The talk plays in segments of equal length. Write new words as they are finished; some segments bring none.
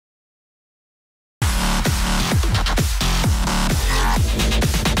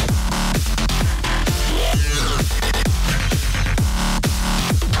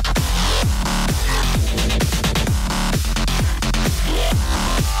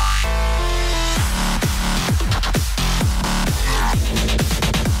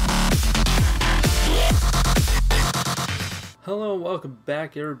Hello and welcome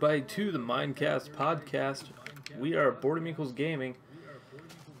back everybody to the Minecast podcast. We are Boredom Equals Gaming,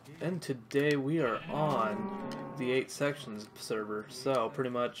 and today we are on the 8 sections server. So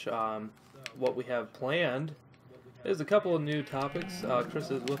pretty much what we have planned is a couple of new topics.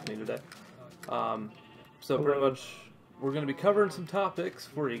 Chris is with me today. So pretty much we're going to be covering some topics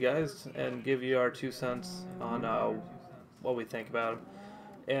for you guys and give you our 2 cents on what we think about them.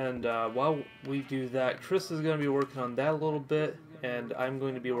 And while we do that, Chris is going to be working on that a little bit, and I'm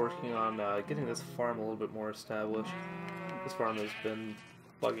going to be working on getting this farm a little bit more established. This farm has been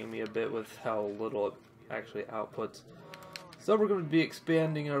bugging me a bit with how little it actually outputs. So we're going to be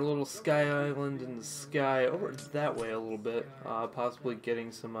expanding our little sky island in the sky over that way a little bit, possibly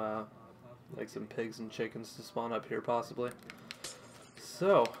getting some like some pigs and chickens to spawn up here possibly.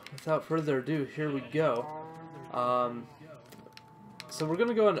 So without further ado, here we go. So we're going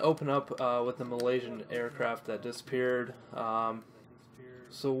to go and open up with the Malaysian aircraft that disappeared.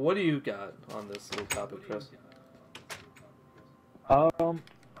 So what do you got on this little topic, Chris?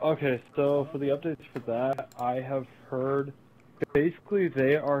 Okay, so for the updates for that, I have heard basically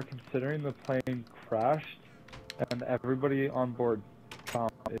they are considering the plane crashed and everybody on board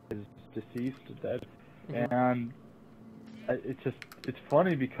is deceased, dead. Mm-hmm. And it's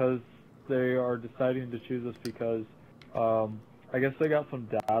funny because they are deciding to choose us because I guess they got some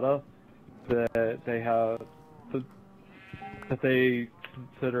data that they have that they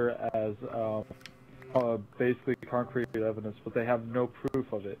consider as basically concrete evidence, but they have no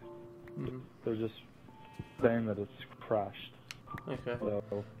proof of it. Mm-hmm. They're just saying that it's crashed. Okay.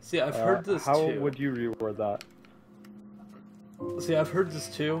 So, see, I've heard this how too. How would you reword that? See, I've heard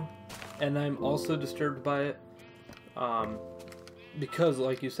this too, and I'm also disturbed by it. Because,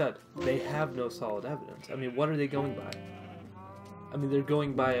 like you said, they have no solid evidence. I mean, what are they going by? I mean, they're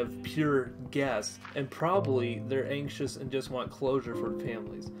going by a pure guess, and probably they're anxious and just want closure for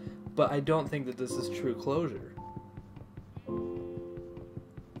families. But I don't think that this is true closure.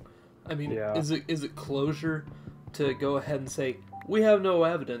 I mean, yeah. is it closure to go ahead and say, we have no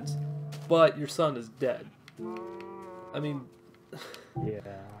evidence, but your son is dead? I mean... yeah.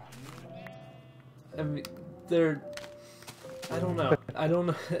 I mean, they're... I don't know.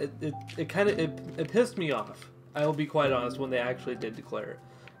 It kind of... It pissed me off. I will be quite honest when they actually did declare it.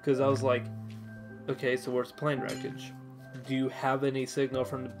 Because I was like, okay, so where's the plane wreckage? Do you have any signal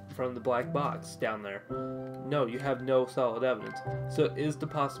from the black box down there? No, you have no solid evidence. So is the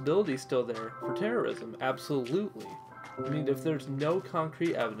possibility still there for terrorism? Absolutely. I mean, if there's no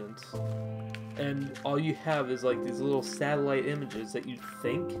concrete evidence, and all you have is like these little satellite images that you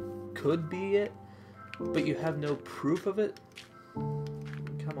think could be it, but you have no proof of it?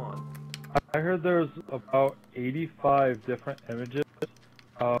 Come on. I heard there's about 85 different images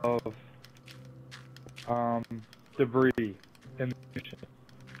of debris in the ocean,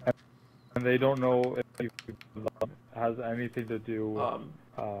 and they don't know if it has anything to do with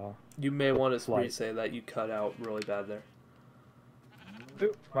you may want to flight. say that. You cut out really bad there.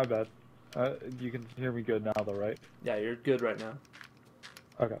 Ooh, my bad. You can hear me good now though, right? Yeah, you're good right now.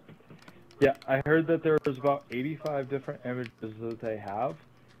 Okay. Yeah, I heard that there was about 85 different images that they have,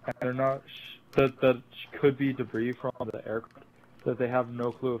 and they're not that could be debris from the aircraft, that they have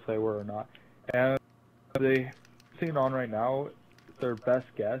no clue if they were or not. And they seen on right now, their best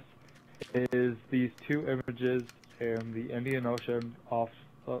guess is these 2 images in the Indian Ocean off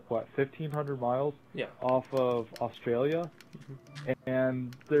 1,500 miles off of Australia,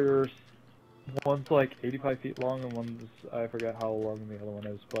 and there's one's like 85 feet long and one's, I forget how long the other one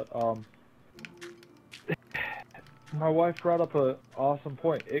is, but my wife brought up an awesome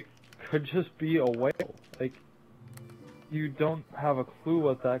point. It could just be a whale. Like, you don't have a clue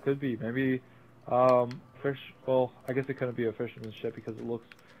what that could be. Maybe fish. Well, I guess it couldn't be a fisherman's ship because it looks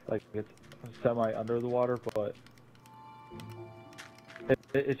like it's semi under the water, but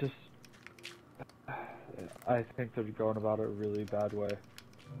it just, I think they're going about it a really bad way.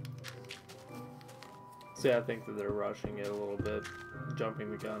 See, I think that they're rushing it a little bit,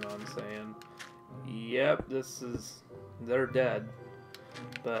 jumping the gun on saying, yep, they're dead.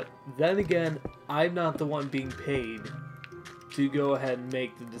 But then again, I'm not the one being paid to go ahead and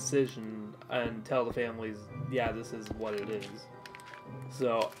make the decision and tell the families, yeah, this is what it is.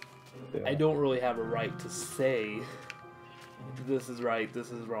 So, yeah. I don't really have a right to say, this is right,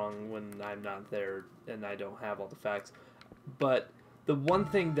 this is wrong, when I'm not there and I don't have all the facts. But the one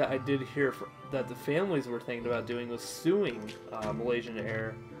thing that I did hear that the families were thinking about doing was suing Malaysian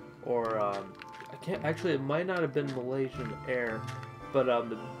Air, or I can't, actually it might not have been Malaysian Air, but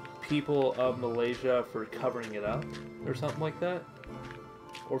the people of Malaysia for covering it up, or something like that.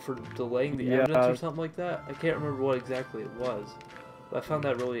 or for delaying the Yeah. evidence or something like that. I can't remember what exactly it was, but I found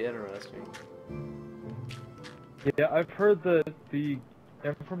that really interesting. Yeah, I've heard that the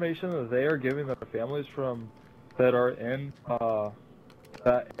information that they are giving the families that are in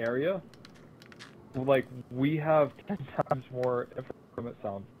that area, like, we have 10 times more information, it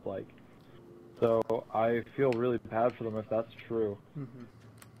sounds like. So I feel really bad for them if that's true. Mm-hmm.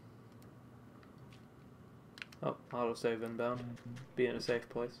 Oh, autosave inbound. Be in a safe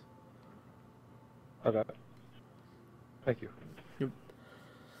place. Okay. Thank you. Yep.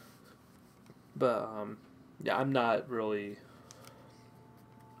 But, yeah, I'm not really...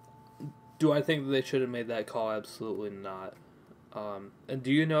 Do I think that they should have made that call? Absolutely not. And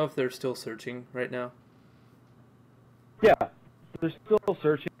do you know if they're still searching right now? Yeah, they're still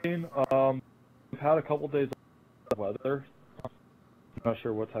searching. We've had a couple days of weather. I'm not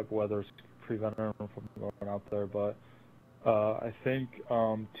sure what type of weather is preventing them from going out there, but I think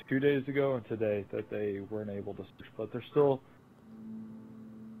 2 days ago and today that they weren't able to search, but they're still...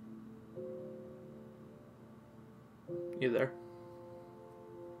 You there?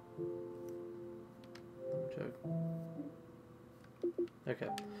 Check. Okay.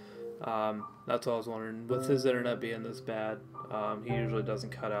 That's what I was wondering. With his internet being this bad, he usually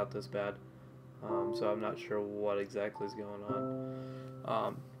doesn't cut out this bad. So I'm not sure what exactly is going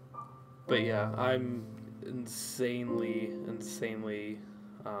on. But yeah, I'm insanely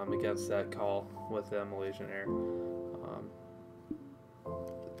against that call with the Malaysian Air.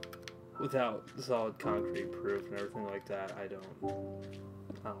 Without solid concrete proof and everything like that, I don't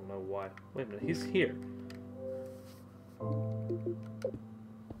know why. Wait a minute, he's here.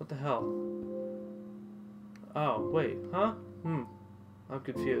 What the hell? Oh, wait, huh? I'm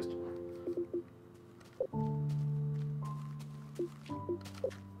confused.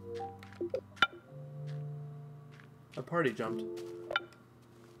 I party jumped.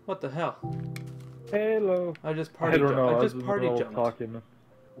 What the hell? Hello. I just party jumped. I just party jumped. Talking.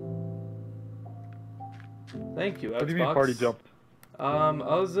 Thank you, Xbox. What do you mean party jumped? I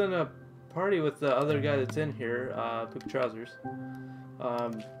was in a party with the other guy that's in here, Poopy Trousers.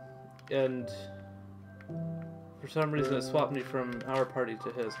 And for some reason it swapped me from our party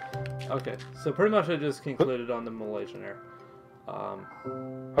to his. Okay, so pretty much I just concluded on the Malaysian Air.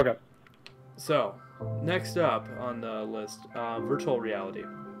 Okay. So, next up on the list, virtual reality.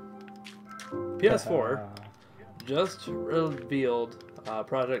 PS4 just revealed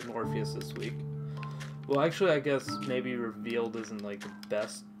Project Morpheus this week. Well, actually, I guess maybe revealed isn't like the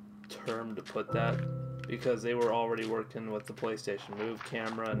best term to put that, because they were already working with the PlayStation Move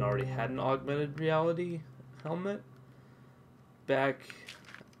camera and already had an augmented reality helmet back.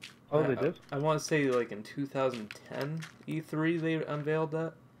 Oh, they did? I want to say like in 2010 E3 they unveiled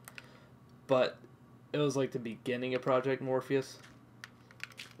that, but it was like the beginning of Project Morpheus.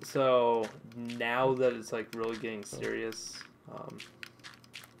 So now that it's like really getting serious,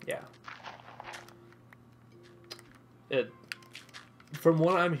 yeah. From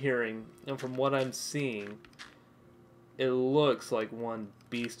what I'm hearing and from what I'm seeing, it looks like one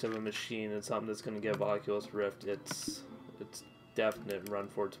beast of a machine and something that's going to give Oculus Rift its definite run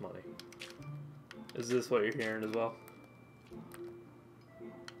for its money. Is this what you're hearing as well?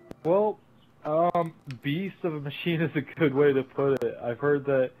 Well, beast of a machine is a good way to put it. I've heard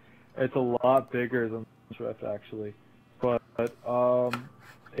that it's a lot bigger than the Rift, actually. But,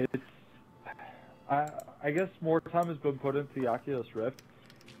 it's... I guess more time has been put into the Oculus Rift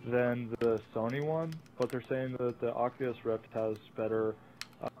than the Sony one, but they're saying that the Oculus Rift has better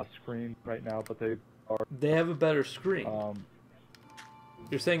screen right now, but they have a better screen.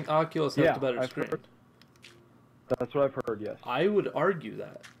 You're saying Oculus has the better screen? That's what I've heard, yes. I would argue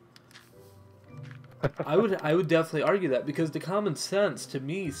that. I would definitely argue that, because the common sense to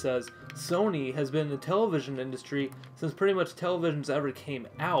me says Sony has been in the television industry since pretty much televisions ever came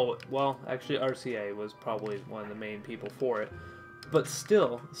out. Well, actually RCA was probably one of the main people for it. But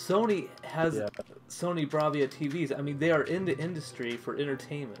still, Sony has Sony Bravia TVs. I mean, they are in the industry for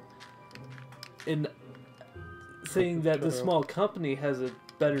entertainment. And saying that the small company has a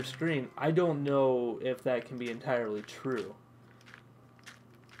better screen, I don't know if that can be entirely true.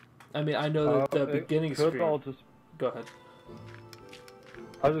 I mean, I know that the beginning screen... Go ahead.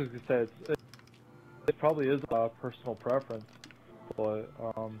 I was just going to say, it probably is a personal preference, but,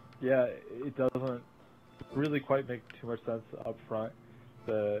 yeah, it doesn't really quite make too much sense up front.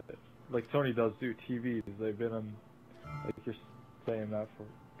 Like Sony does do TVs, they've been in, like you're saying that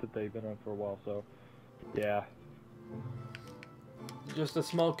they've been in for a while, so, yeah. Just a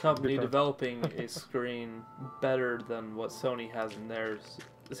small company developing a screen better than what Sony has in theirs.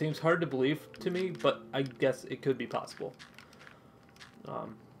 It seems hard to believe to me, but I guess it could be possible.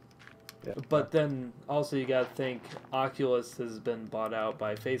 Um, Yeah. but then also you got to think Oculus has been bought out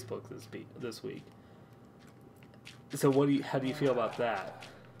by Facebook this week. So how do you feel about that?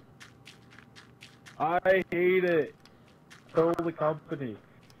 I hate it. So the company.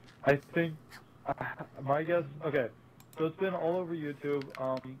 I think my guess. Okay, so it's been all over YouTube.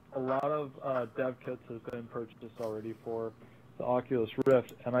 A lot of dev kits has been purchased already for the Oculus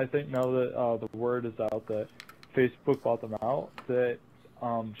Rift, and I think now that the word is out that Facebook bought them out, that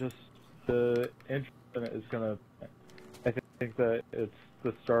just the interest in it is gonna. I think that it's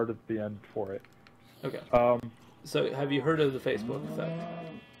the start of the end for it. Okay. So have you heard of the Facebook effect?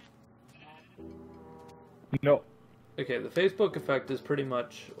 No. Okay, the Facebook effect is pretty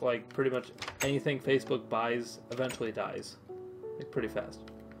much anything Facebook buys eventually dies, like pretty fast.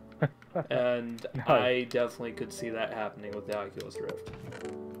 And Nice. I definitely could see that happening with the Oculus Rift.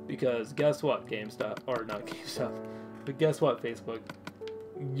 Because guess what, GameStop, or not GameStop, but guess what, Facebook?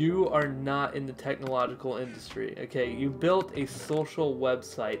 You are not in the technological industry, okay? You built a social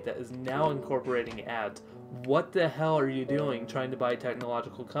website that is now incorporating ads. What the hell are you doing trying to buy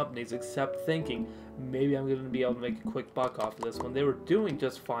technological companies except thinking, maybe I'm going to be able to make a quick buck off of this when they were doing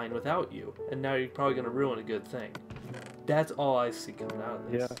just fine without you, and now you're probably going to ruin a good thing. That's all I see coming out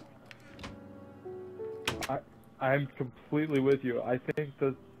of this. Yeah. I'm completely with you. I think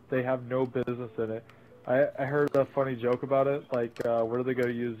that they have no business in it. I heard a funny joke about it, like, what are they going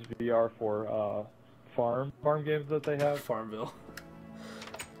to use VR for? Farm games that they have? Farmville.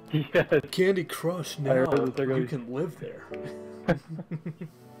 Yes. Candy Crush now. You can live there.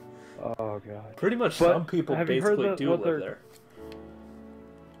 Oh god. Pretty much some people basically do live there.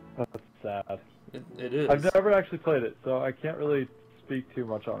 That's sad. It is. I've never actually played it, so I can't really speak too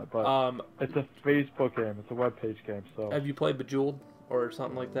much on it, but it's a Facebook game. It's a web page game, so... Have you played Bejeweled or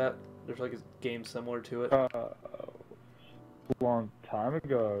something like that? There's like a game similar to it. A long time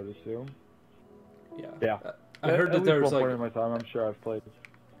ago, I would assume. Yeah. Yeah. I heard that there's one like... point in my time, I'm sure I've played.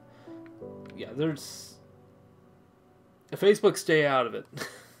 Yeah, there's... Facebook, stay out of it.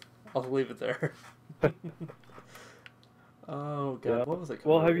 I'll leave it there. Oh god, yeah. what was I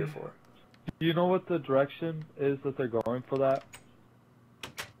coming here for? Do you know what the direction is that they're going for that?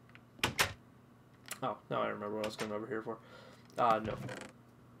 Oh, now I remember what I was going over here for. No.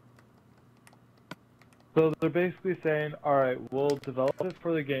 So they're basically saying, alright, we'll develop it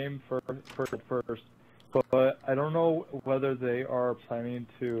for the game first, but I don't know whether they are planning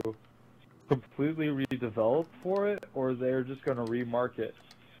to completely redevelop for it, or they're just going to remarket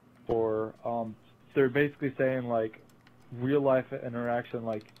for, they're basically saying, like, real-life interaction,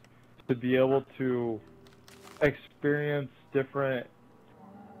 like, to be able to experience different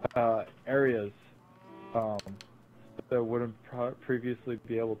areas that wouldn't previously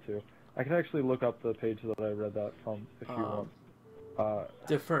be able to. I can actually look up the page that I read that from if you want.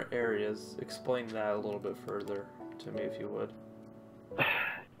 Different areas. Explain that a little bit further to me if you would.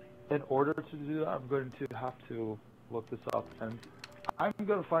 In order to do that, I'm going to have to look this up, and I'm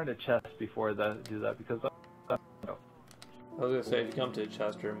going to find a chest before I do that, because I was going to say, if you come to a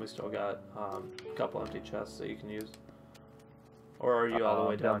chest room, we still got a couple empty chests that you can use. Or are you all the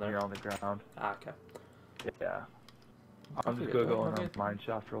way down there? Here on the ground. Ah, okay. Yeah. I'm just going to go in on mine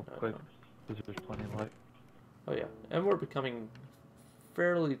shaft real quick, because there's plenty of light. Oh yeah, and we're becoming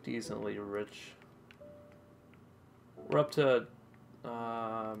fairly decently rich. We're up to,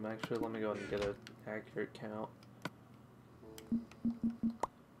 actually let me go ahead and get an accurate count.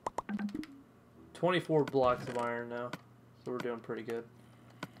 24 blocks of iron now, so we're doing pretty good.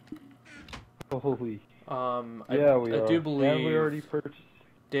 Holy. Yeah, I do believe and we already purchased.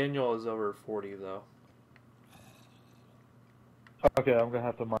 Daniel is over 40 though. Okay, I'm gonna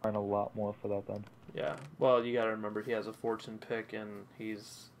have to mine a lot more for that then. Yeah, well, you gotta remember he has a fortune pick and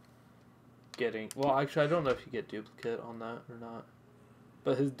he's getting... Well, actually, I don't know if you get duplicate on that or not.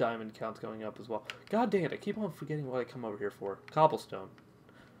 But his diamond count's going up as well. God dang it, I keep on forgetting what I come over here for. Cobblestone.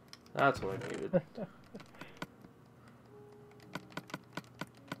 That's what I needed.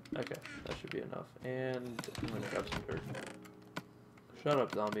 Okay, that should be enough. And I'm gonna grab some dirt. Shut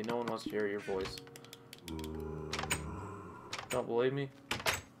up, zombie. No one wants to hear your voice. Don't believe me?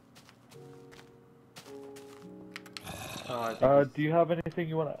 Do you have anything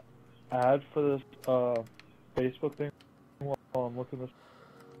you want to add for this Facebook thing while I'm looking this?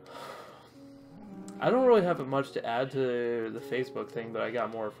 I don't really have much to add to the Facebook thing, but I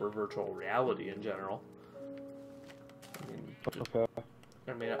got more for virtual reality in general.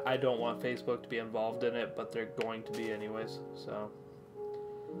 I mean, I don't want Facebook to be involved in it, but they're going to be anyways, so...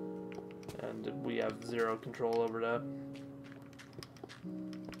 And we have zero control over that.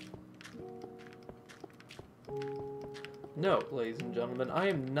 No, ladies and gentlemen, I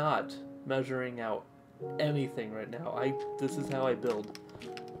am not measuring out anything right now. This is how I build.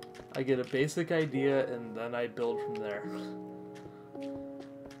 I get a basic idea and then I build from there.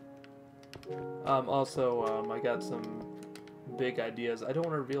 Also, I got some big ideas. I don't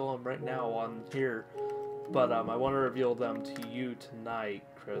want to reveal them right now on here, but I want to reveal them to you tonight,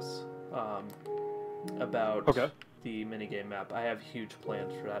 Chris, about the minigame map. I have huge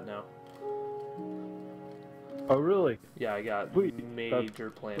plans for that now. Oh, really? Yeah, I got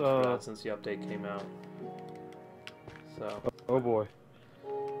major plans for that since the update came out. So. Oh boy.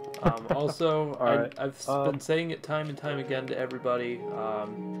 Also, right. I've been saying it time and time again to everybody.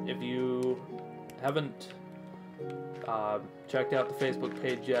 If you haven't checked out the Facebook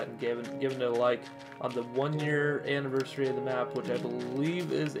page yet and given it a like on the 1-year anniversary of the map, which I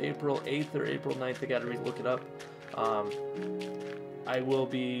believe is April 8th or April 9th, I gotta look it up. I will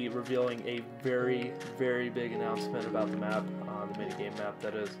be revealing a very, very big announcement about the map, the minigame map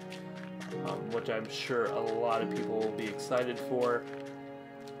that is, which I'm sure a lot of people will be excited for,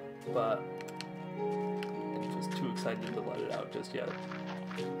 but I'm just too excited to let it out just yet.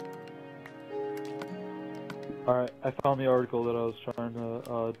 Alright, I found the article that I was trying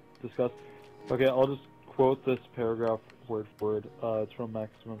to discuss. Okay, I'll just quote this paragraph word for word. It's from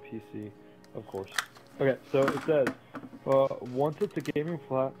Maximum PC, of course. Okay, so it says, once it's a gaming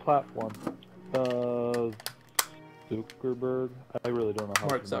platform, Zuckerberg, I really don't know how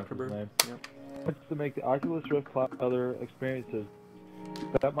Mark to pronounce Zuckerberg. his name, Yep. wants to make the Oculus Rift other experiences.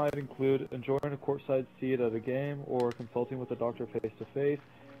 That might include enjoying a courtside seat at a game or consulting with a doctor face-to-face.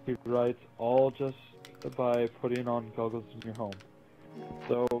 He writes, all just by putting on goggles in your home.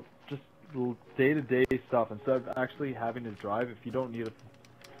 So, just day-to-day stuff, instead of actually having to drive, if you don't need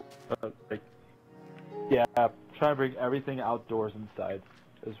try and bring everything outdoors inside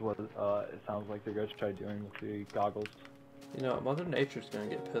is what it sounds like they're going to try doing with the goggles. You know, Mother Nature's going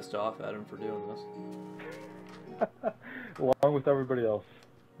to get pissed off at him for doing this. Along with everybody else.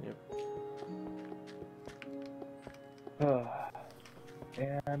 Yep.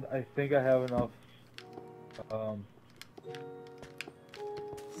 And I think I have enough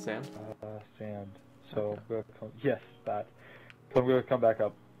Sand? Sand. So, Okay. I'm gonna yes, that. So I'm going to come back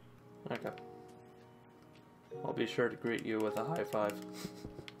up. Okay. I'll be sure to greet you with a high five.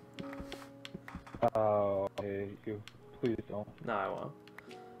 Hey, you. Please don't. No, I won't.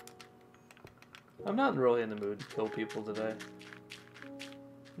 I'm not really in the mood to kill people today.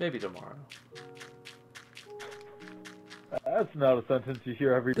 Maybe tomorrow. That's not a sentence you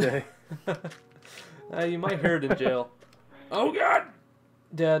hear every day. You might hear it in jail. Oh god!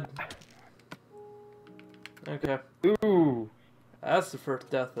 Dead. Okay. Ooh! That's the first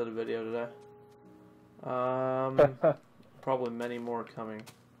death of the video today. Probably many more coming.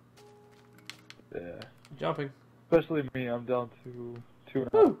 Yeah. Jumping. Especially me, I'm down to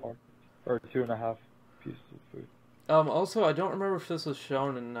 2.5 more. Or 2.5 pieces of food. Also, I don't remember if this was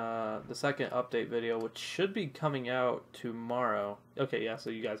shown in the second update video, which should be coming out tomorrow. Okay, yeah,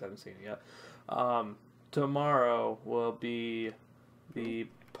 so you guys haven't seen it yet. Tomorrow will be the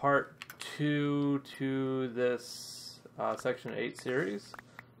part 2 to this Section 8 series,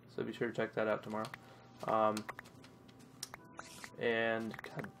 so be sure to check that out tomorrow. And,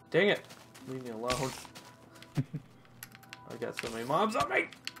 god dang it, leave me alone. I got so many mobs on me!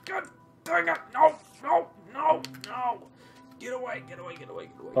 God dang it! No! No! No! No! Get away! Get away! Get away!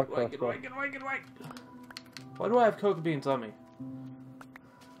 Get away! Get away! Get away! Get away! Get away! Why do I have cocoa beans on me?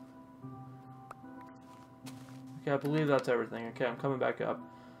 Okay, I believe that's everything. Okay, I'm coming back up.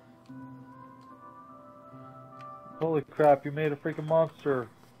 Holy crap, you made a freaking monster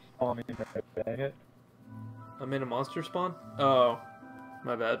spawning there, dang it. I made a monster spawn? Oh,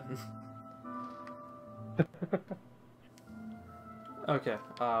 my bad. Okay,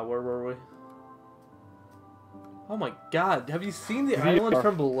 where were we? Oh my god, have you seen the island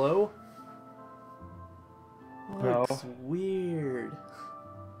from below? Oh, No. it's weird.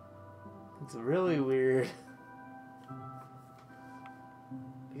 It's really weird.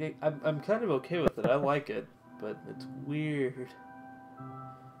 Okay, I'm kind of okay with it. I like it, but it's weird.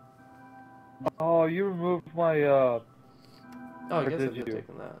 Oh, you removed my, Oh, I guess I did should have you?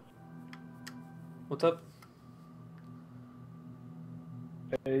 taken that. What's up?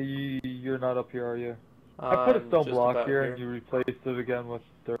 Hey, you're not up here, are you? I put a stone just block about here and you replaced it again with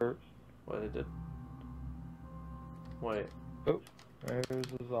dirt. What I did? Wait. Oh, there's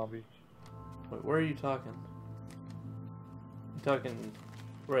a zombie. Wait, where are you talking? You talking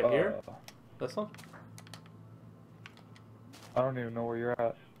right here? This one? I don't even know where you're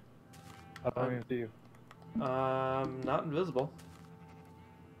at. I don't even see you. Not invisible.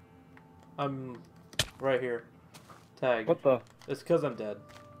 I'm right here. Tag. What the? It's because I'm dead.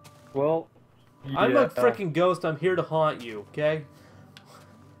 Well, yeah. I'm a freaking ghost. I'm here to haunt you, okay?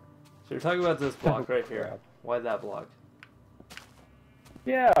 So you're talking about this block right here. Crap. Why that block?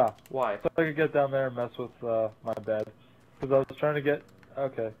 Yeah. Why? So I could get down there and mess with my bed. Because I was trying to get...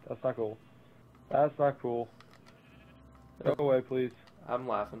 Okay, that's not cool. That's not cool. Go away, please. I'm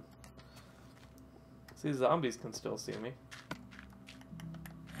laughing. See, zombies can still see me.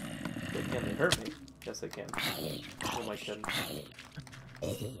 Can they hurt me? Yes, they can. Oh my goodness.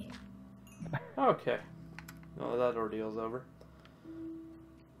 Okay. No, that ordeal's over.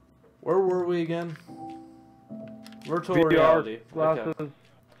 Where were we again? Virtual VR reality. glasses, Okay.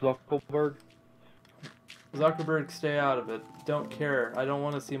 Zuckerberg. Zuckerberg, stay out of it. Don't care. I don't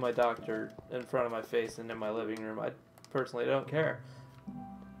want to see my doctor in front of my face and in my living room. I personally don't care.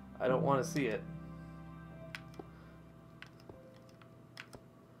 I don't want to see it.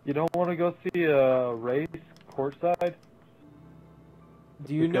 You don't want to go see a race courtside?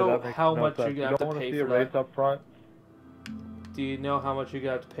 Do you know how much you're gonna have to pay for that? You don't want to see a race up front? Do you know how much you're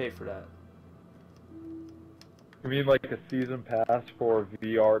gonna have to pay for that? You mean like a season pass for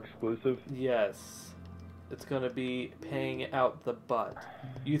VR exclusive? Yes. It's gonna be paying out the butt.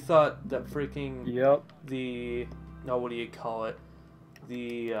 You thought that freaking... Yep. No, what do you call it?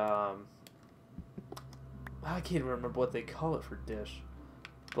 I can't even remember what they call it for Dish.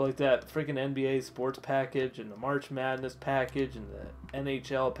 But like that freaking NBA sports package and the March Madness package and the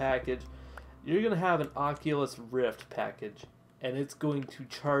NHL package, you're going to have an Oculus Rift package. And it's going to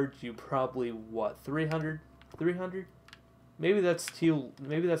charge you probably, what, 300? 300? Maybe that's too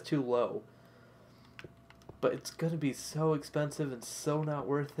low. But it's going to be so expensive and so not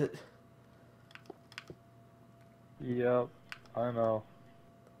worth it. Yep, I know.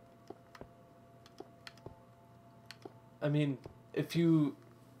 I mean, if you...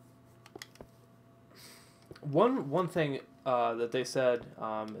 One thing that they said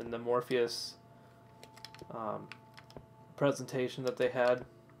in the Morpheus presentation that they had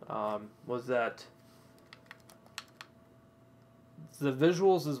was that the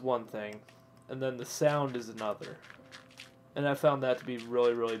visuals is one thing, and then the sound is another. And I found that to be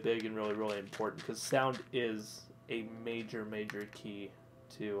really, really big and really, really important, because sound is a major, major key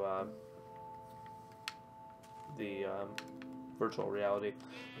to the virtual reality.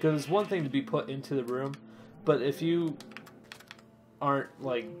 Because it's one thing to be put into the room, but if you aren't,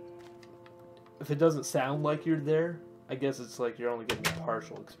 like, if it doesn't sound like you're there, I guess it's like you're only getting a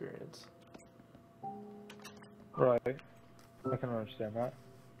partial experience. Right. I can understand that.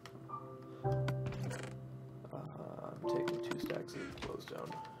 I'm taking 2 stacks of clothes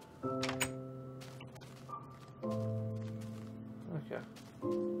down. Okay.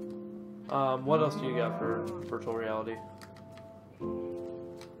 What else do you got for virtual reality?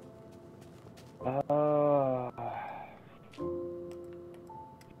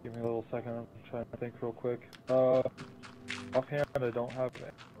 Give me a little second. I'm trying to think real quick. Offhand, I don't have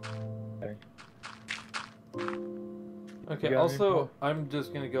anything. Okay, also, I'm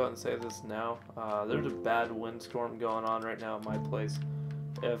just going to go out and say this now. There's a bad windstorm going on right now at my place.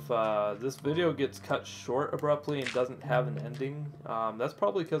 If this video gets cut short abruptly and doesn't have an ending, that's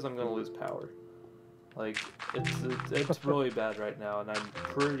probably because I'm going to lose power. Like, it's really bad right now, and I'm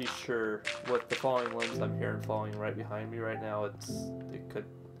pretty sure with the falling limbs I'm hearing falling right behind me right now, it could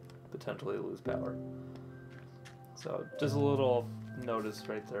potentially lose power. So, just a little notice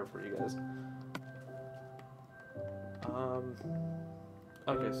right there for you guys.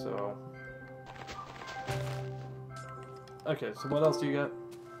 Okay, so what else do you got?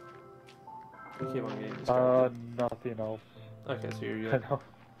 I keep on getting distracted. Nothing else. Okay, so you're good.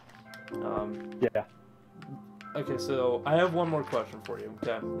 Yeah. Okay, so I have one more question for you,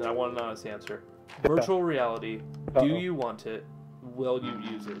 okay? And I want an honest answer. Virtual reality, do you want it? Will you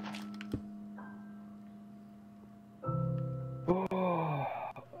use it?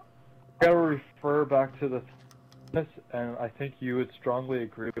 I gotta refer back to the and I think you would strongly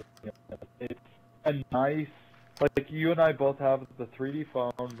agree with me. It's a nice, like, you and I both have the 3D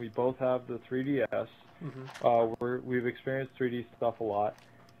phone, we both have the 3DS. We've experienced 3D stuff a lot.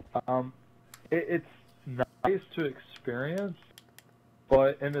 It's nice to experience,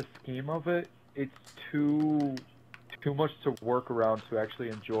 but in the scheme of it, it's too much to work around to actually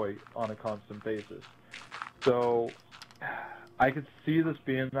enjoy on a constant basis. So I could see this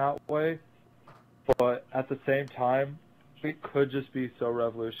being that way, but at the same time, it could just be so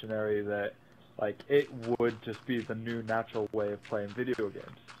revolutionary that, like, it would just be the new natural way of playing video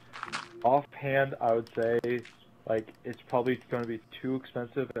games. Offhand, I would say, like, it's probably going to be too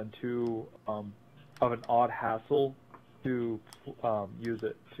expensive and too of an odd hassle to use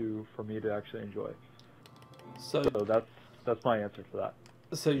it for me to actually enjoy. So that's my answer for that.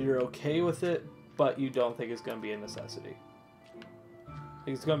 So you're okay with it, but you don't think it's going to be a necessity.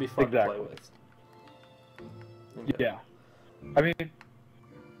 It's going to be fun to play with. Okay. Yeah. I mean,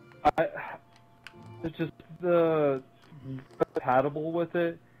 it's just the compatible with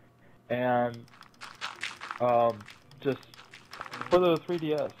it, and just for the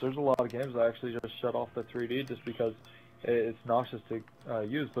 3DS, there's a lot of games that actually just shut off the 3D just because it's nauseous to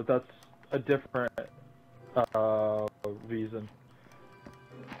use, but that's a different reason.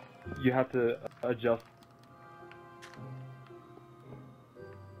 You have to adjust.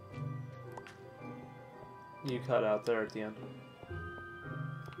 You cut out there at the end.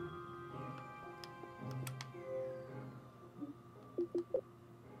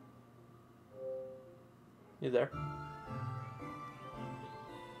 You there?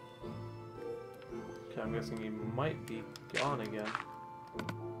 Okay, I'm guessing he might be gone again.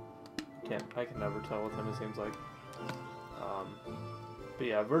 I can never tell with him, it seems like. But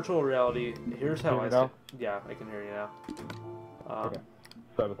yeah, virtual reality, here's how I see it. Yeah, I can hear you now. Okay.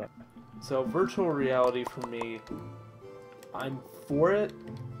 Sorry about that. So virtual reality for me, I'm for it,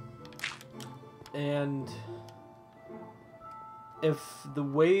 and if the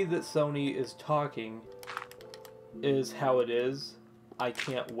way that Sony is talking is how it is, I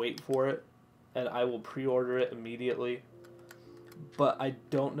can't wait for it, and I will pre-order it immediately. But I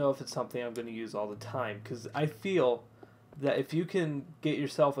don't know if it's something I'm going to use all the time, because I feel that if you can get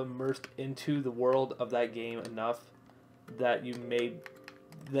yourself immersed into the world of that game enough, that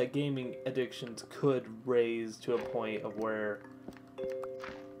that gaming addictions could raise to a point of where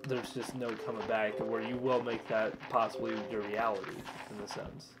there's just no coming back, and where you will make that possibly your reality, in a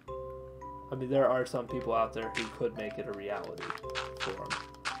sense. I mean, there are some people out there who could make it a reality for them.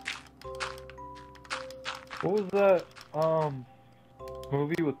 What was that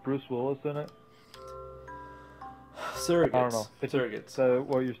movie with Bruce Willis in it? Surrogates. I don't know. Surrogates.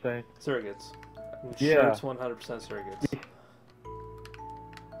 What you're saying? Surrogates. I'm Yeah. sure it's 100% surrogates.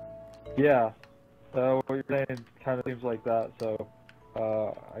 Yeah. What you're saying kind of seems like that, so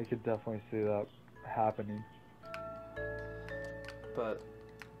I could definitely see that happening. But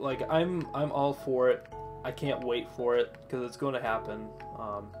like, I'm all for it. I can't wait for it because it's going to happen.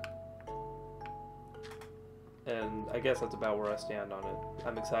 And I guess that's about where I stand on it.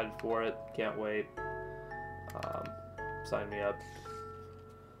 I'm excited for it. Can't wait. Sign me up.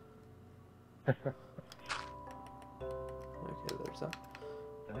 Okay, there's that.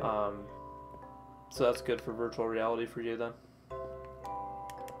 So that's good for virtual reality for you then?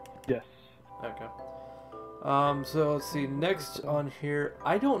 Yes. Okay. So let's see. Next on here,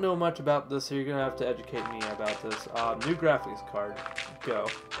 I don't know much about this, so you're gonna have to educate me about this. New graphics card. Go.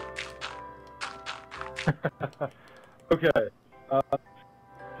 Okay.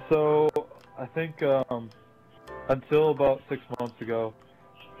 So I think until about 6 months ago,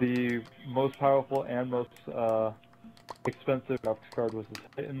 the most powerful and most expensive graphics card was the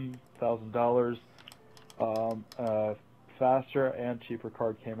Titan, $1,000. A faster and cheaper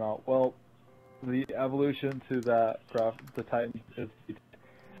card came out. Well, the evolution to that the Titan is,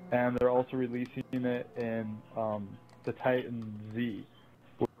 and they're also releasing it in the Titan Z,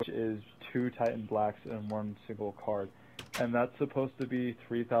 which is 2 Titan Blacks in one single card, and that's supposed to be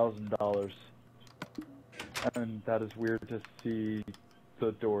 $3,000. And that is weird to see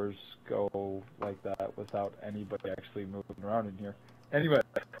the doors go like that without anybody actually moving around in here. Anyway,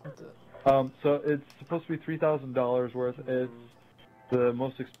 so it's supposed to be $3,000 worth. It's the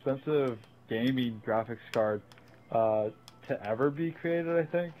most expensive gaming graphics card to ever be created, I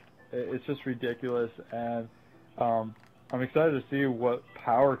think. It's just ridiculous, and I'm excited to see what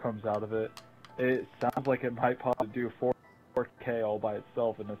power comes out of it. It sounds like it might possibly do 4K all by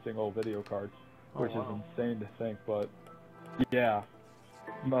itself in a single video card, which is insane to think, but yeah.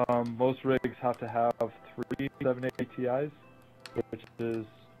 Most rigs have to have 3 780 Ti's, which is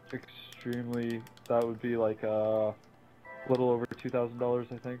extremely, that would be like a little over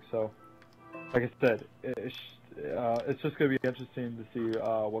 $2,000, I think. So, like I said, it's just going to be interesting to see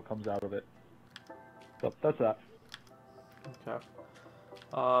what comes out of it. So, that's that. Okay.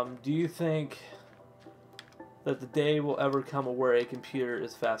 Do you think that the day will ever come where a computer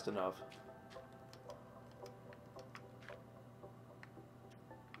is fast enough?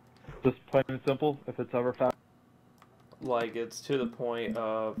 Just plain and simple, if it's ever fast. Like, it's to the point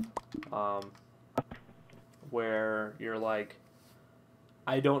of where you're like,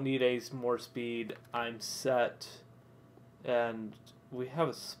 I don't need more speed, I'm set, and we have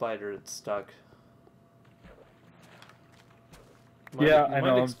a spider that's stuck. Yeah, I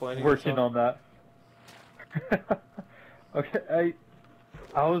know, I'm working on that. Okay,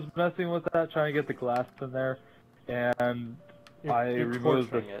 I was messing with that, trying to get the glass in there, and I You're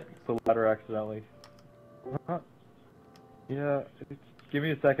removed torturing it. the letter accidentally. Yeah, give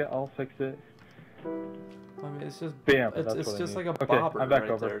me a second, I'll fix it. I mean, it's just Bam, it's that's what I just need. like a Okay, bobber I'm back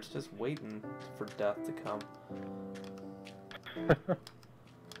right over. there. It's just waiting for death to come.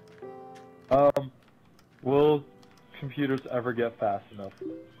 Will computers ever get fast enough?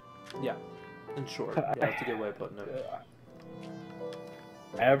 Yeah, in short, yeah, that's a good way of putting it.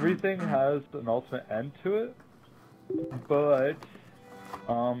 Everything has an ultimate end to it, but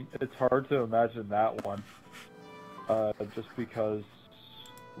it's hard to imagine that one. Just because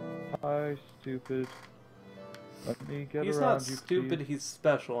hi, stupid. Let me get He's around not you, stupid. please. He's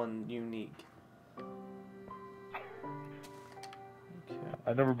special and unique. Okay.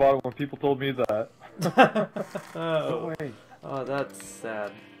 I never bought it when people told me that. Oh. No way. Oh, that's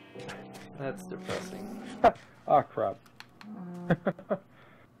sad. That's depressing. Ah, crap.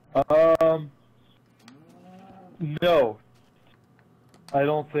 No. I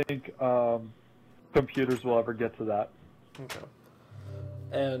don't think computers will ever get to that. Okay.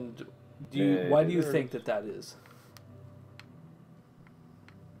 And why do you think that is?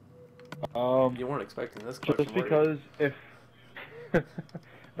 You weren't expecting this question, Just because if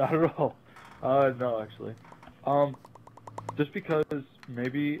not at all. No, actually. Just because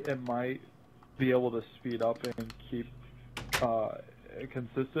maybe it might be able to speed up and keep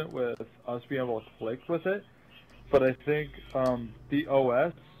consistent with us being able to click with it. But I think the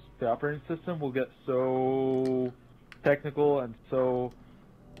OS, the operating system, will get so technical and so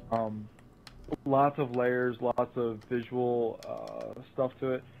lots of layers, lots of visual stuff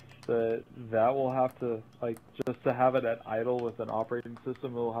to it, that will have to, like, just to have it at idle with an operating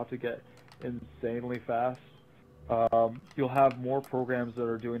system, it will have to get insanely fast. You'll have more programs that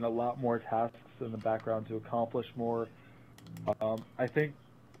are doing a lot more tasks in the background to accomplish more. I think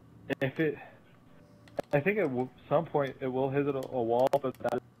at some point it will hit a wall, but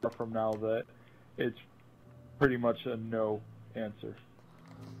that is far from now that it's pretty much a no answer.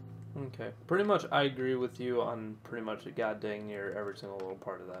 Okay. Pretty much I agree with you on pretty much a god dang near every single little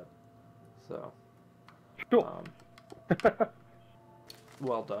part of that. So. Cool.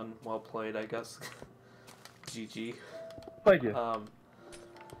 Well done. Well played, I guess. GG. Thank you.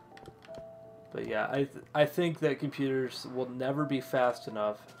 But yeah, I think that computers will never be fast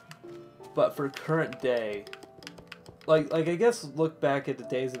enough. But for current day, like I guess look back at the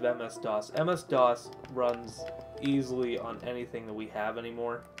days of MS-DOS. MS-DOS runs easily on anything that we have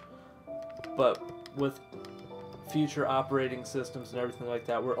anymore. But with future operating systems and everything like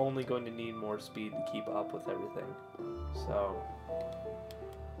that, we're only going to need more speed to keep up with everything. So.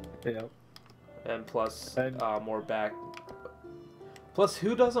 Yeah. And plus, more back. Plus,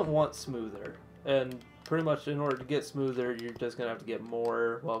 who doesn't want smoother? And pretty much, in order to get smoother, you're just gonna have to get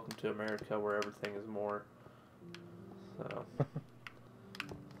more. Welcome to America, where everything is more. So.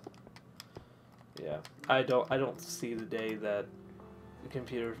 Yeah, I don't see the day that the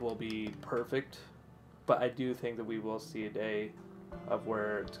computers will be perfect, but I do think that we will see a day of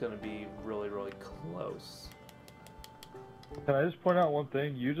where it's going to be really, really close. Can I just point out one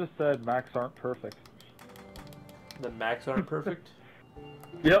thing? You just said Macs aren't perfect. The Macs aren't perfect?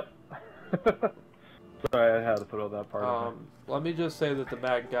 Yep. Sorry, I had to throw that part in there. Let me just say that the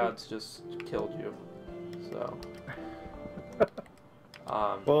Mac gods just killed you. So.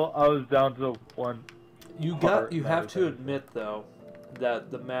 Well, I was down to one. You have to admit though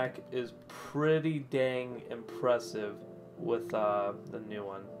that the Mac is pretty dang impressive with the new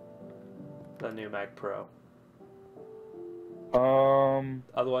one, the new Mac Pro.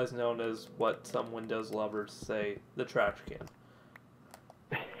 Otherwise known as what some Windows lovers say, the trash can.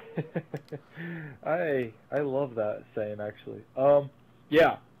 I love that saying actually.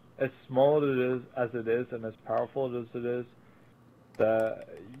 Yeah, as small as it is, and as powerful as it is, that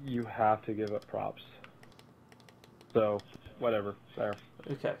you have to give it props. So, whatever. There.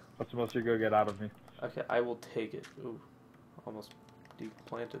 Okay. What's the most you're gonna get out of me? Okay, I will take it. Ooh, almost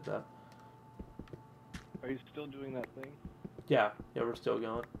deplanted that. Are you still doing that thing? Yeah, we're still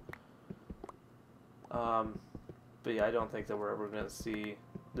going. But yeah, I don't think that we're ever gonna see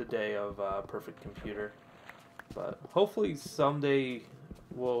the day of perfect computer. But hopefully someday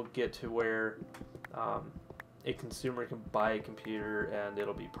we'll get to where a consumer can buy a computer and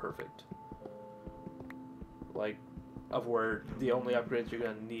it'll be perfect. Like, of where the only upgrades you're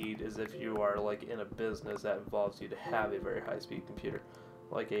going to need is if you are like in a business that involves you to have a very high-speed computer,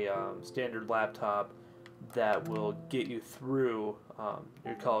 like a standard laptop that will get you through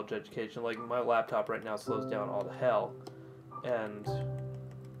your college education. Like my laptop right now slows down all to hell, and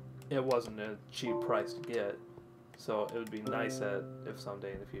it wasn't a cheap price to get, So it would be nice that if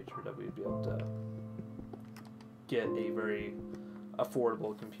someday in the future that we'd be able to get a very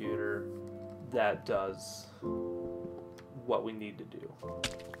affordable computer that does what we need to do.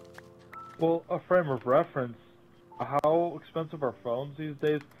 Well, a frame of reference, how expensive are phones these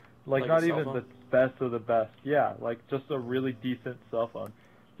days? Like Like a not cell even phone? the best of the best. Yeah, like just a really decent cell phone.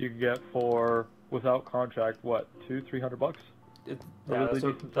 You can get for, without contract, what, $200-300? A Yeah, really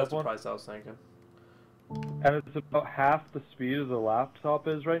decent cell that's the phone? price I was thinking. And it's about half the speed of the laptop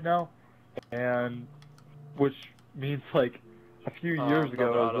is right now, and which means like a few years Another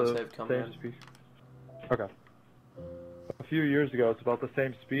ago it was autosave the coming same in. speed. Okay. A few years ago, it's about the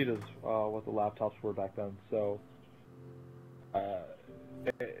same speed as what the laptops were back then. So,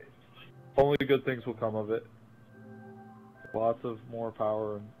 only good things will come of it. Lots of more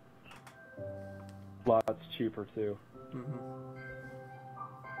power and lots cheaper too.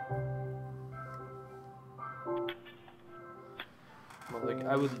 Well, like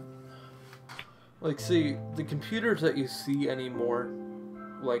I would, like, see the computers that you see anymore,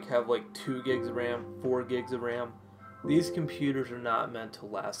 like have like 2 gigs of RAM, 4 gigs of RAM. These computers are not meant to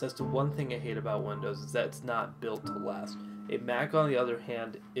last. That's the one thing I hate about Windows, is that it's not built to last. A Mac, on the other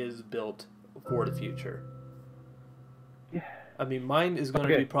hand, is built for the future. Yeah. I mean, mine is going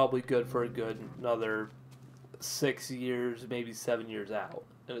to be probably good for a good another 6 years, maybe 7 years out,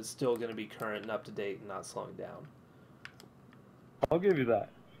 and it's still going to be current and up to date and not slowing down. I'll give you that.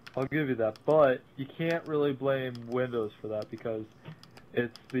 I'll give you that. But you can't really blame Windows for that because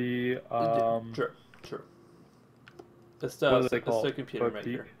it's the Sure. It's what do the, they it's call the it? computer Boutique?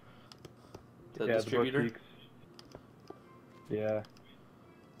 maker. The Yeah, distributor. the boutiques. Yeah.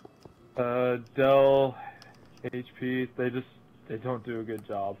 Dell, HP, they don't do a good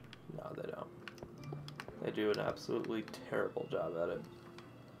job. No, they don't. They do an absolutely terrible job at it.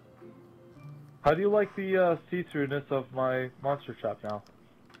 How do you like the see-throughness of my monster trap now?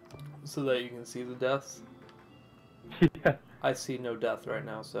 So that you can see the deaths? Yeah. I see no death right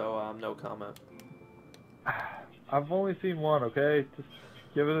now, so no comment. I've only seen one, okay? Just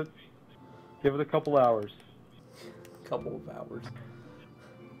give it a couple hours. Couple of hours.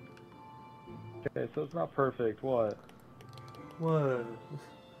 Okay, so it's not perfect. What? What?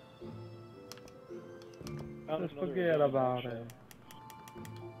 Just forget about it.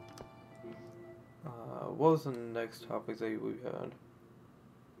 What was the next topic that we had?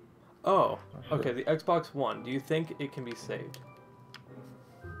 Oh, okay, the Xbox One. Do you think it can be saved?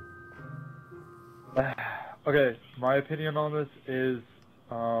 Okay, my opinion on this is,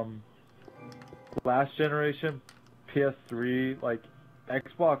 last generation PS3, like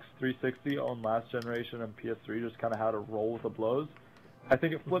Xbox 360 owned last generation, and PS3 just kind of had to roll with the blows. I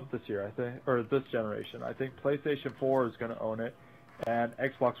think it flipped this year. Or this generation. I think PlayStation 4 is going to own it, and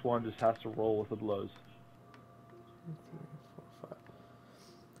Xbox One just has to roll with the blows. 2, 3, 4, 5.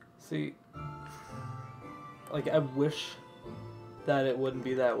 See, like, I wish that it wouldn't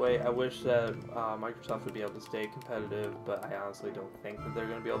be that way. I wish that Microsoft would be able to stay competitive, but I honestly don't think that they're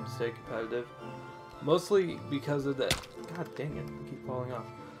going to be able to stay competitive. Mostly because of the... God dang it, I keep falling off.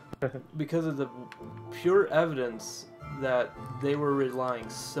 Because of the pure evidence that they were relying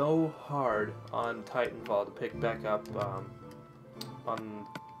so hard on Titanfall to pick back up,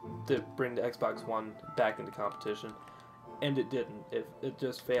 to bring the Xbox One back into competition, and it didn't. It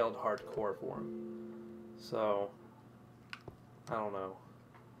just failed hardcore for them. So, I don't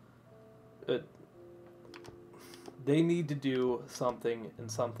know. They need to do something, and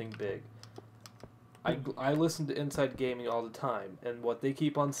something big. I listen to Inside Gaming all the time, and what they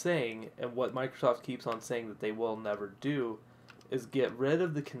keep on saying, and what Microsoft keeps on saying that they will never do, is get rid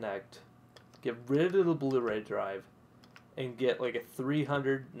of the Kinect, get rid of the Blu-ray drive, and get like a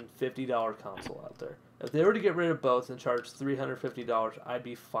 $350 console out there. If they were to get rid of both and charge $350, I'd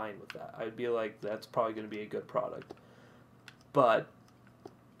be fine with that. I'd be like, that's probably going to be a good product. But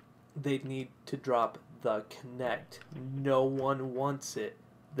they need to drop the Kinect. No one wants it.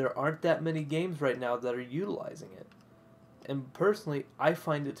 There aren't that many games right now that are utilizing it. And personally, I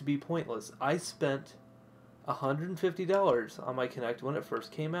find it to be pointless. I spent $150 on my Kinect when it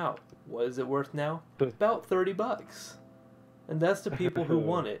first came out. What is it worth now? About $30. And that's the people who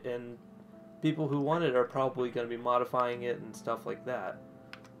want it. And people who want it are probably going to be modifying it and stuff like that.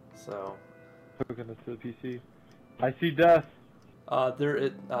 So. Hooking it to the PC. I see death.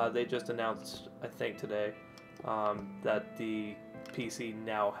 They just announced, I think today, that the PC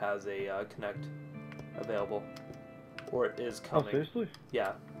now has a Kinect available, or it is coming. Oh, seriously?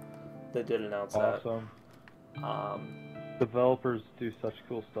 Yeah, they did announce awesome. that. Developers do such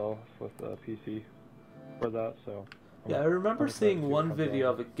cool stuff with PC for that, so. Yeah, I remember I'm excited to seeing see what one comes video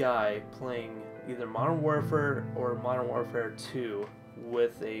out. of a guy playing either Modern Warfare or Modern Warfare 2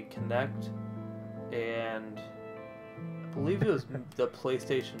 with a Kinect and I believe it was the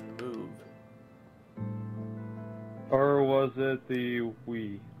PlayStation Move. Or was it the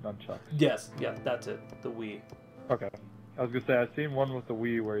Wii nunchucks? Yes, yeah, that's it. The Wii. Okay. I was gonna say I've seen one with the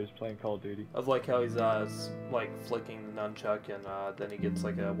Wii where he's playing Call of Duty. Of like how he's like flicking the nunchuck and then he gets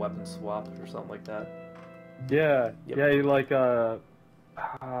like a weapon swap or something like that. Yeah, Yep. yeah. He like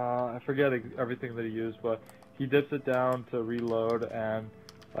I forget everything that he used, but he dips it down to reload and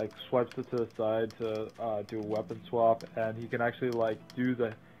like swipes it to the side to do a weapon swap, and he can actually like do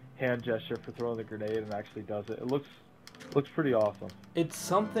the hand gesture for throwing the grenade and actually does it. It looks pretty awesome. It's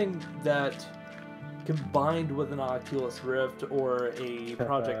something that combined with an Oculus Rift or a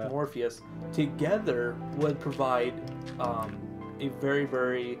Project Morpheus together would provide a very,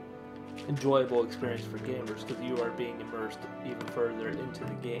 very enjoyable experience for gamers because you are being immersed even further into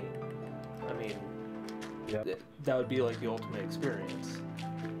the game. I mean, Yeah. that would be like the ultimate experience.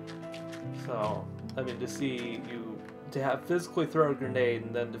 So, I mean, to have physically throw a grenade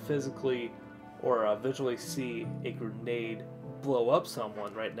and then to physically or visually see a grenade blow up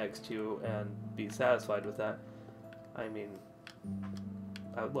someone right next to you and be satisfied with that, I mean,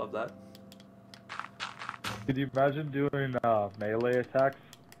 I would love that. Could you imagine doing melee attacks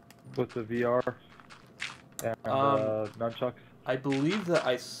with the VR and nunchucks? I believe that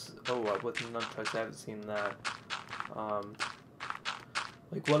with nunchucks, I haven't seen that.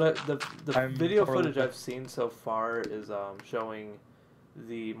 Like the video footage I've seen so far is showing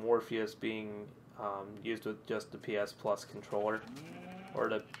the Morpheus being used with just the PS Plus controller or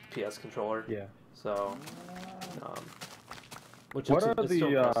the PS controller. Yeah. So, which what are it's the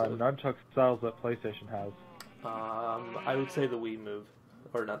still impressive. nunchuck styles that PlayStation has? I would say the Wii Move,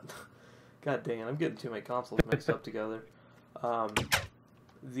 or not. God dang it, I'm getting too many consoles mixed up together.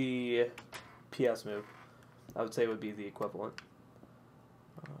 The PS Move, I would say would be the equivalent.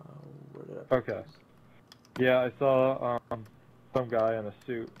 Where did I put Okay. this? Yeah, I saw some guy in a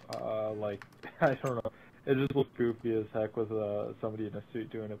suit, like, I don't know, it just looked goofy as heck with somebody in a suit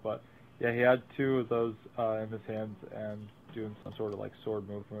doing it, but yeah, he had two of those in his hands and doing some sort of like sword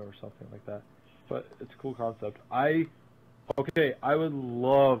movement or something like that. But it's a cool concept. I would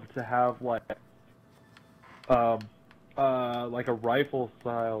love to have like a rifle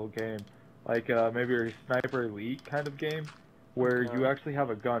style game, like maybe a Sniper Elite kind of game, where you actually have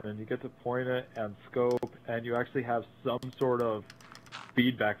a gun and you get to point it and scope, and you actually have some sort of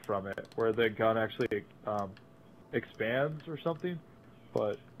feedback from it, where the gun actually expands or something.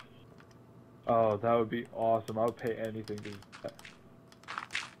 But oh, that would be awesome! I would pay anything to do that.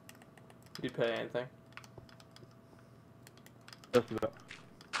 You'd pay anything? Just about.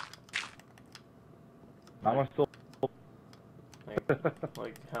 Not my soul.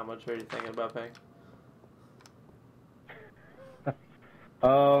 Like, how much are you thinking about paying?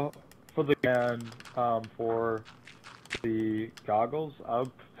 For the and for the goggles, I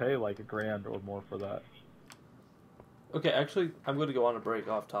would pay like $1,000 or more for that. Okay, actually, I'm going to go on a break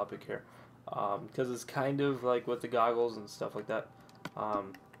off topic here, because it's kind of like with the goggles and stuff like that.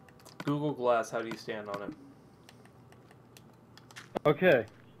 Google Glass, how do you stand on it? Okay,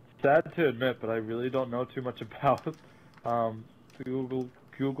 sad to admit, but I really don't know too much about Google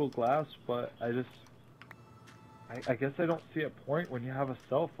Glass, but I guess I don't see a point when you have a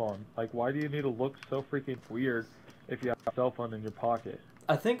cell phone. Like, why do you need to look so freaking weird if you have a cell phone in your pocket?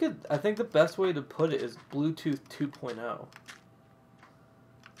 I think the best way to put it is Bluetooth 2.0.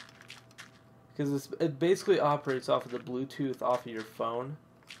 Because it basically operates off of the Bluetooth off of your phone.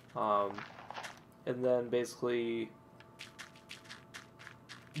 And then basically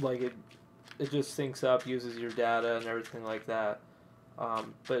like it just syncs up, uses your data and everything like that.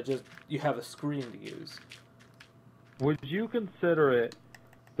 But you have a screen to use. Would you consider it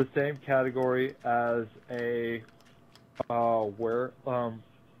the same category as a how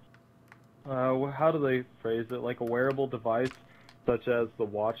do they phrase it? Like a wearable device, such as the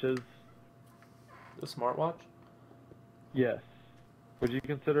watches? The smartwatch? Yes. Would you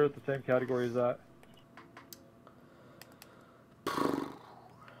consider it the same category as that?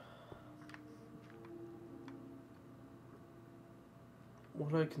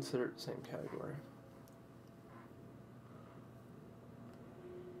 What do I consider it the same category?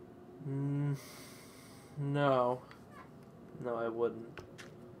 No. No, I wouldn't.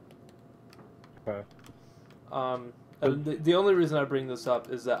 Okay. And the only reason I bring this up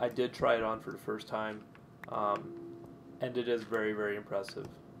is that I did try it on for the first time, and it is very, very impressive.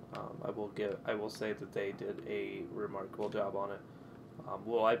 I will say that they did a remarkable job on it.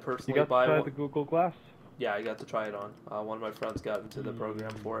 Will I personally You got buy to try one? the Google Glass? Yeah, I got to try it on. One of my friends got into the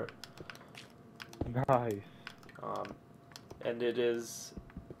program for it. Nice. And it is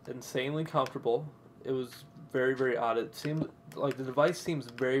insanely comfortable. It was very, very odd. It seemed like the device seems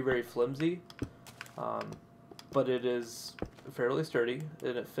very, very flimsy, but it is fairly sturdy,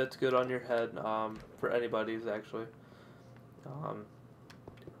 and it fits good on your head for anybody's, actually.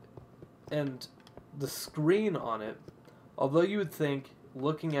 And the screen on it, although you would think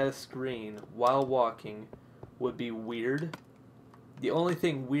looking at a screen while walking would be weird, the only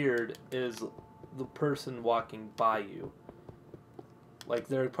thing weird is the person walking by you. Like,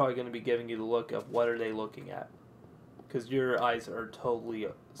 they're probably going to be giving you the look of what are they looking at, because your eyes are totally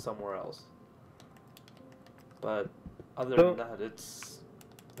somewhere else. But other than that, that's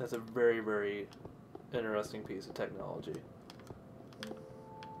a very, very interesting piece of technology.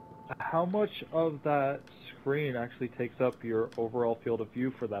 How much of that screen actually takes up your overall field of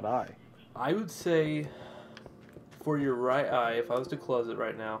view for that eye? I would say for your right eye, if I was to close it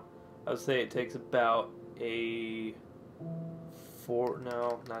right now, I would say it takes about a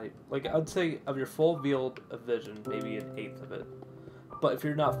I would say of your full field of vision, maybe an eighth of it. But if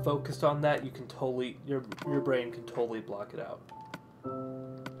you're not focused on that, you can totally, your brain can totally block it out.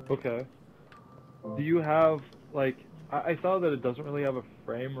 Okay. Do you have, like, I saw that it doesn't really have a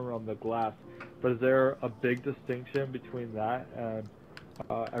frame around the glass, but is there a big distinction between that and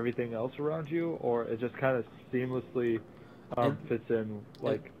everything else around you, or it just kind of seamlessly fits in,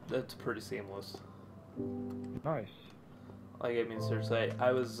 like... It's pretty seamless. Nice. Like, I mean, seriously,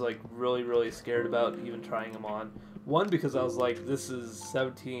 I was, like, really, really scared about even trying them on. One, because I was like, this is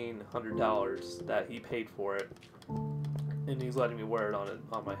 $1,700 that he paid for it, and he's letting me wear it on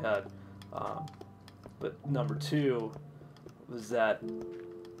my head. But number two was that,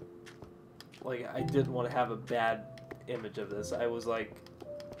 like, I didn't want to have a bad image of this. I was like,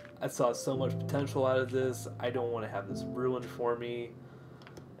 I saw so much potential out of this. I don't want to have this ruined for me,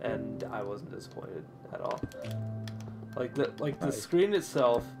 and I wasn't disappointed at all. Like the screen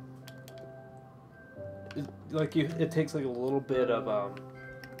itself, it takes like a little bit of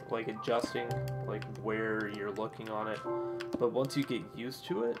like adjusting like where you're looking on it, but once you get used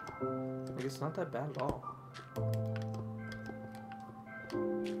to it, like, it's not that bad at all.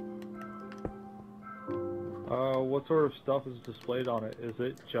 What sort of stuff is displayed on it? Is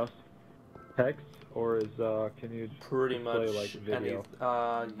it just text, or is can you pretty display, much like, video?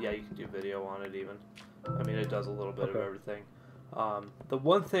 Yeah, you can do video on it even. I mean, it does a little bit of everything. The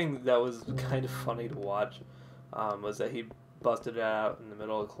one thing that was kind of funny to watch was that he busted it out in the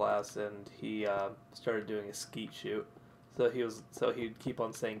middle of class, and he started doing a skeet shoot. So he'd keep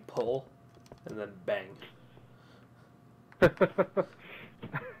on saying pull, and then bang.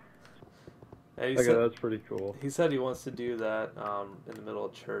 Okay, that's pretty cool. He said he wants to do that in the middle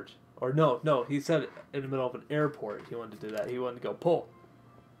of church. Or no, he said in the middle of an airport he wanted to do that. He wanted to go pull,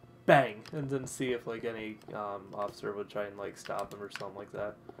 bang, and then see if like any officer would try and like stop him or something like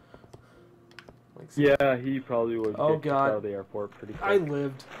that. Like, yeah, he probably would oh get kicked out of the airport pretty quick. I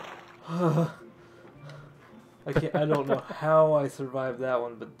lived. I don't know how I survived that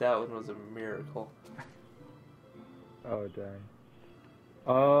one, but that one was a miracle. Oh dang.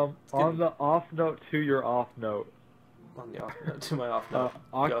 On the off note to your off note. On the off note to my off note.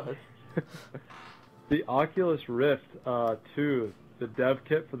 Go ahead. The Oculus Rift 2, the dev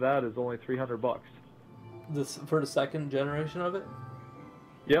kit for that is only $300. This for the second generation of it?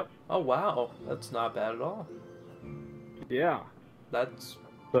 Yep. Oh wow, that's not bad at all. Yeah.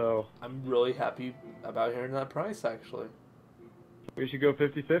 So I'm really happy about hearing that price, actually. We should go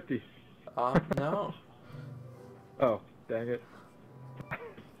 50-50. No. Oh, dang it.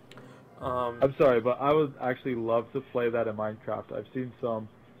 I'm sorry, but I would actually love to play that in Minecraft. I've seen some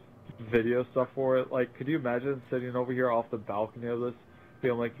video stuff for it. Like, could you imagine sitting over here off the balcony of this,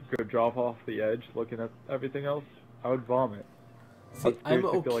 feeling like you could drop off the edge, looking at everything else? I would vomit. See, I'm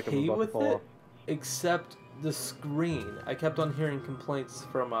okay with it, except the screen. I kept on hearing complaints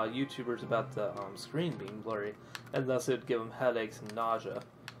from YouTubers about the screen being blurry, and thus it would give them headaches and nausea.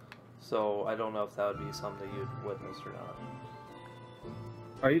 So I don't know if that would be something that you'd witness or not.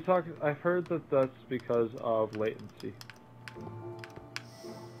 Are you talking? I've heard that that's because of latency.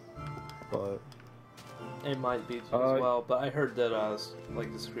 But it might be as well. But I heard that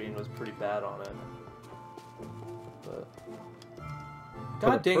like the screen was pretty bad on it. But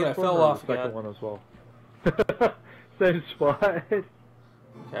God dang it! I fell off again. Second one as well. Same spot. Okay,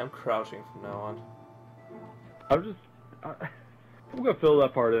 I'm crouching from now on. I'm gonna fill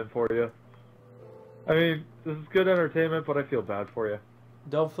that part in for you. I mean, this is good entertainment, but I feel bad for you.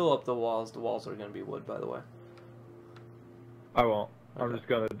 Don't fill up the walls. The walls are going to be wood, by the way. I won't. Okay. I'm just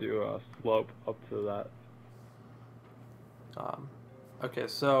going to do a slope up to that Okay,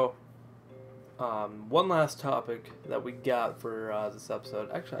 so one last topic that we got for this episode.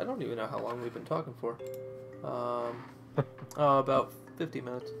 Actually, I don't even know how long we've been talking for. About 50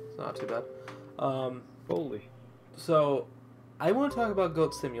 minutes. It's not too bad. Holy. So, I want to talk about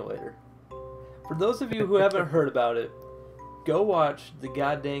Goat Simulator. For those of you who haven't heard about it, go watch the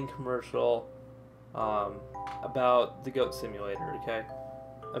goddamn commercial about the Goat Simulator, okay?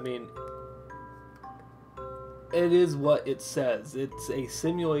 I mean, it is what it says. It's a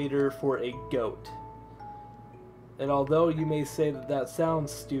simulator for a goat. And although you may say that that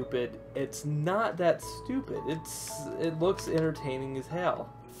sounds stupid, it's not that stupid. It looks entertaining as hell.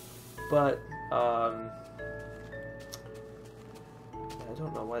 But, I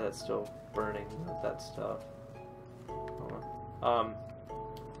don't know why that's still burning with that stuff. Hold on.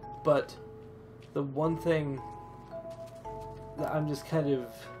 But the one thing that I'm just kind of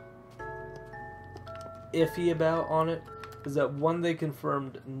iffy about on it is that one, they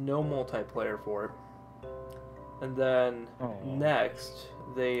confirmed no multiplayer for it, and then next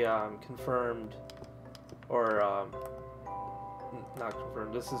they confirmed, or not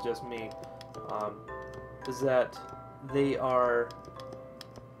confirmed, this is just me, is that they are,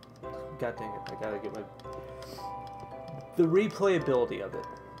 god dang it, I gotta get the replayability of it.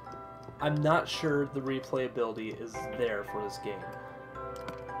 I'm not sure the replayability is there for this game.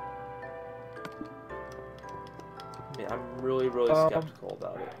 I mean, I'm really skeptical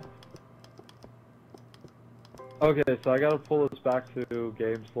about it. Okay, so I gotta pull this back to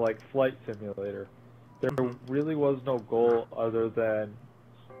games like Flight Simulator. There really was no goal other than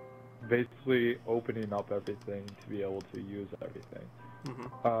basically opening up everything to be able to use everything.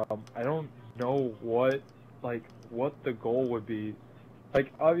 I don't know what the goal would be.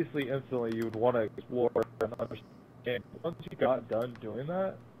 Like, obviously, instantly you would want to explore and understand. Once you got done doing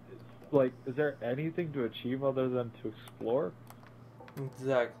that, like, is there anything to achieve other than to explore?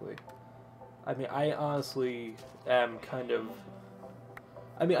 Exactly. I mean, I honestly am kind of...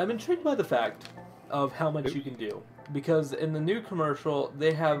 I mean, I'm intrigued by the fact of how much you can do. Because in the new commercial,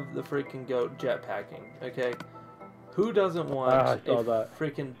 they have the freaking goat jetpacking, okay? Who doesn't want a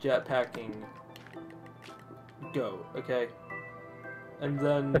freaking jetpacking goat, okay? And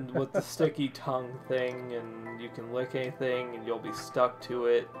then with the sticky tongue thing, and you can lick anything, and you'll be stuck to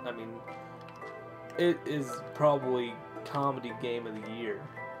it. I mean, it is probably comedy game of the year.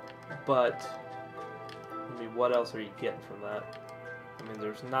 But, I mean, what else are you getting from that? I mean,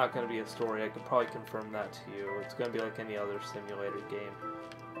 there's not going to be a story. I could probably confirm that to you. It's going to be like any other simulator game.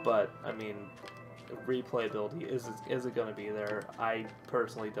 But, I mean, replayability, is it going to be there? I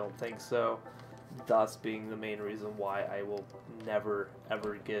personally don't think so. Thus being the main reason why I will never,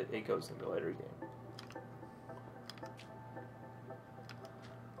 ever get a Goat Simulator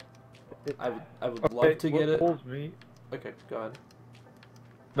game. I would love to get it. Pulls me? Okay, go ahead.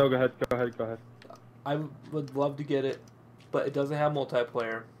 No, go ahead. I would love to get it, but it doesn't have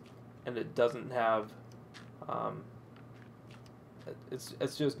multiplayer, and it doesn't have,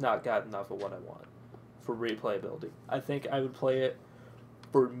 it's just not got enough of what I want for replayability. I think I would play it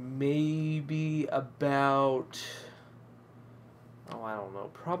for maybe about, I don't know,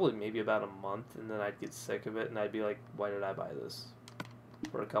 probably maybe about a month, and then I'd get sick of it, and I'd be like, why did I buy this?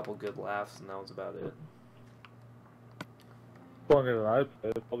 For a couple good laughs, and that was about it. Longer than I'd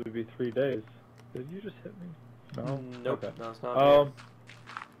play, it'd probably be 3 days. Did you just hit me? No? Nope, okay. No, it's not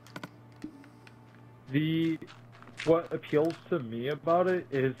me. What appeals to me about it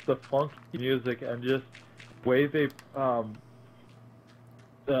is the funky music and just the way they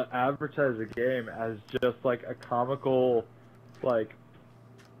advertise the game as just like a comical, like,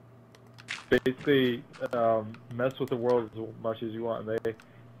 basically mess with the world as much as you want. And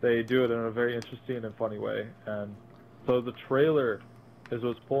they do it in a very interesting and funny way. And so the trailer is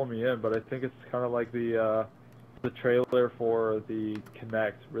what's pulling me in, but I think it's kind of like the trailer for the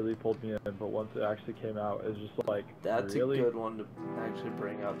Kinect really pulled me in. But once it actually came out, it's just like, that's really? A good one to actually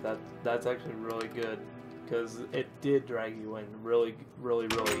bring up. That's actually really good. Because it did drag you in really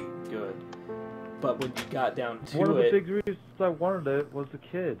good. But when you got down to it... One of the big reasons I wanted it was the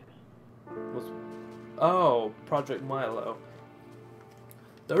kid. Project Milo.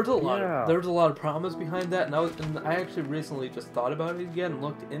 There's a lot of promise behind that, and I actually recently just thought about it again and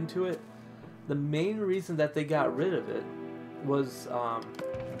looked into it. The main reason that they got rid of it was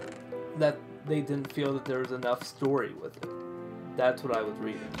that they didn't feel that there was enough story with it. That's what I was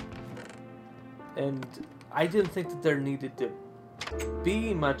reading. And I didn't think that there needed to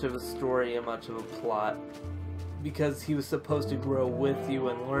be much of a story and much of a plot, because he was supposed to grow with you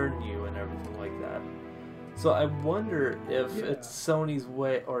and learn you and everything like that. So I wonder if it's Sony's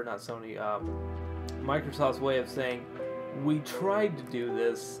way, or not Sony, Microsoft's way of saying, we tried to do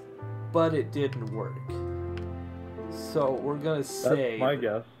this, but it didn't work. So we're gonna say That's my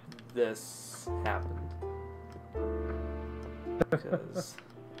guess. this happened. Because,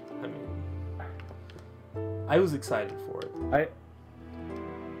 I mean, I was excited for it.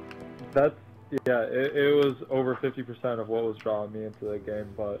 It was over 50% of what was drawing me into the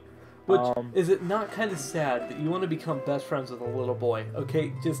game, but... Which, is it not kind of sad that you want to become best friends with a little boy?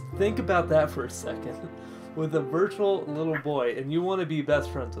 Okay, just think about that for a second. With a virtual little boy, and you want to be best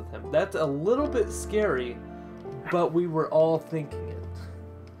friends with him. That's a little bit scary, but we were all thinking it.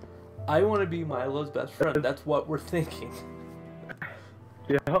 I want to be Milo's best friend. That's what we're thinking.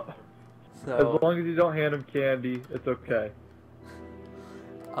 Yeah. So, as long as you don't hand him candy, it's okay.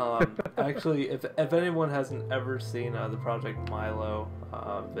 Actually, if anyone hasn't ever seen the Project Milo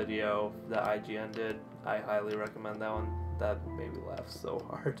video that IGN did, I highly recommend that one. That made me laugh so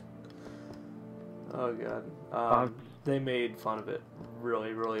hard. Oh god. They made fun of it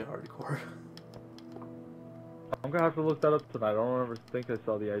really, really hardcore. I'm gonna have to look that up tonight. I don't think I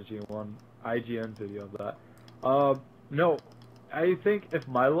saw the IGN video of that. No, I think if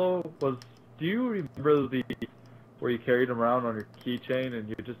Milo was... Do you remember the... where you carried him around on your keychain and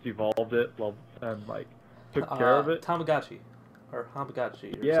you just evolved it and like took care of it? Tamagotchi. Or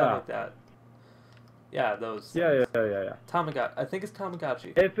Hamagotchi or Yeah. something like that. Yeah, those. Yeah. Tamagotchi. I think it's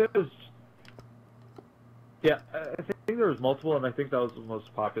Tamagotchi. If it was... Yeah, I think there was multiple, and I think that was the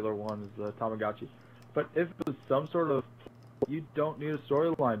most popular one, is the Tamagotchi. But if it was some sort of... You don't need a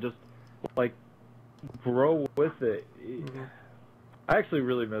storyline, just, like, grow with it. Mm-hmm. I actually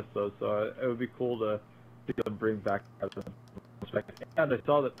really miss those, so it would be cool to see them bring back them. And I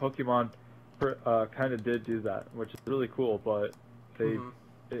saw that Pokemon kind of did do that, which is really cool, but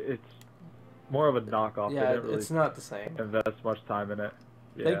it's more of a knockoff. Yeah, they didn't really it's not the same. invest much time in it.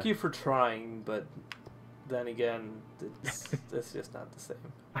 Yeah. Thank you for trying, but then again, it's just not the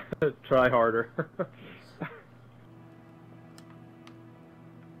same. Try harder.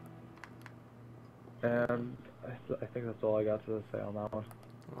 And I think that's all I got to say on that one.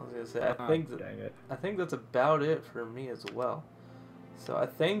 I was gonna say, I think that's about it for me as well. So I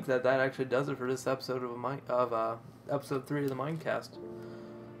think that actually does it for this episode of episode 3 of the Minecast.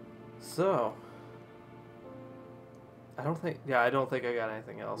 So I don't think I got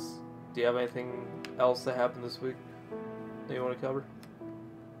anything else. Do you have anything else that happened this week that you want to cover?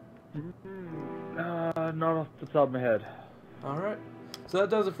 Not off the top of my head. Alright. So that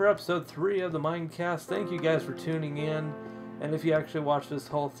does it for episode 3 of the Minecast. Thank you guys for tuning in. And if you actually watched this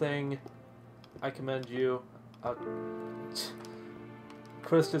whole thing, I commend you.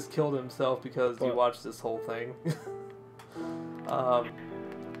 Chris just killed himself because he watched this whole thing.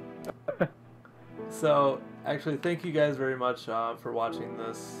 So, actually, thank you guys very much for watching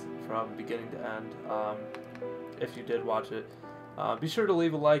this from beginning to end. If you did watch it, be sure to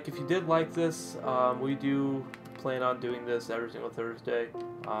leave a like. If you did like this, we do plan on doing this every single Thursday.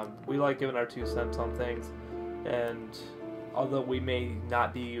 We like giving our 2 cents on things, and although we may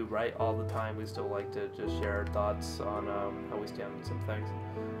not be right all the time, we still like to just share our thoughts on how we stand on some things.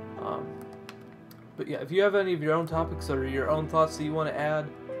 But yeah, if you have any of your own topics or your own thoughts that you want to add,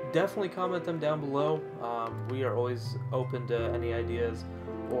 definitely comment them down below. We are always open to any ideas,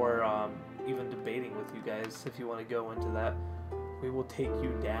 or even debating with you guys. If you want to go into that, we will take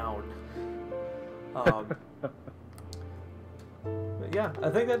you down. But yeah, I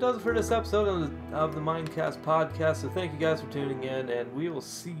think that does it for this episode of the Minecast podcast. So thank you guys for tuning in, and we will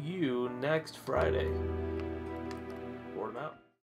see you next Friday.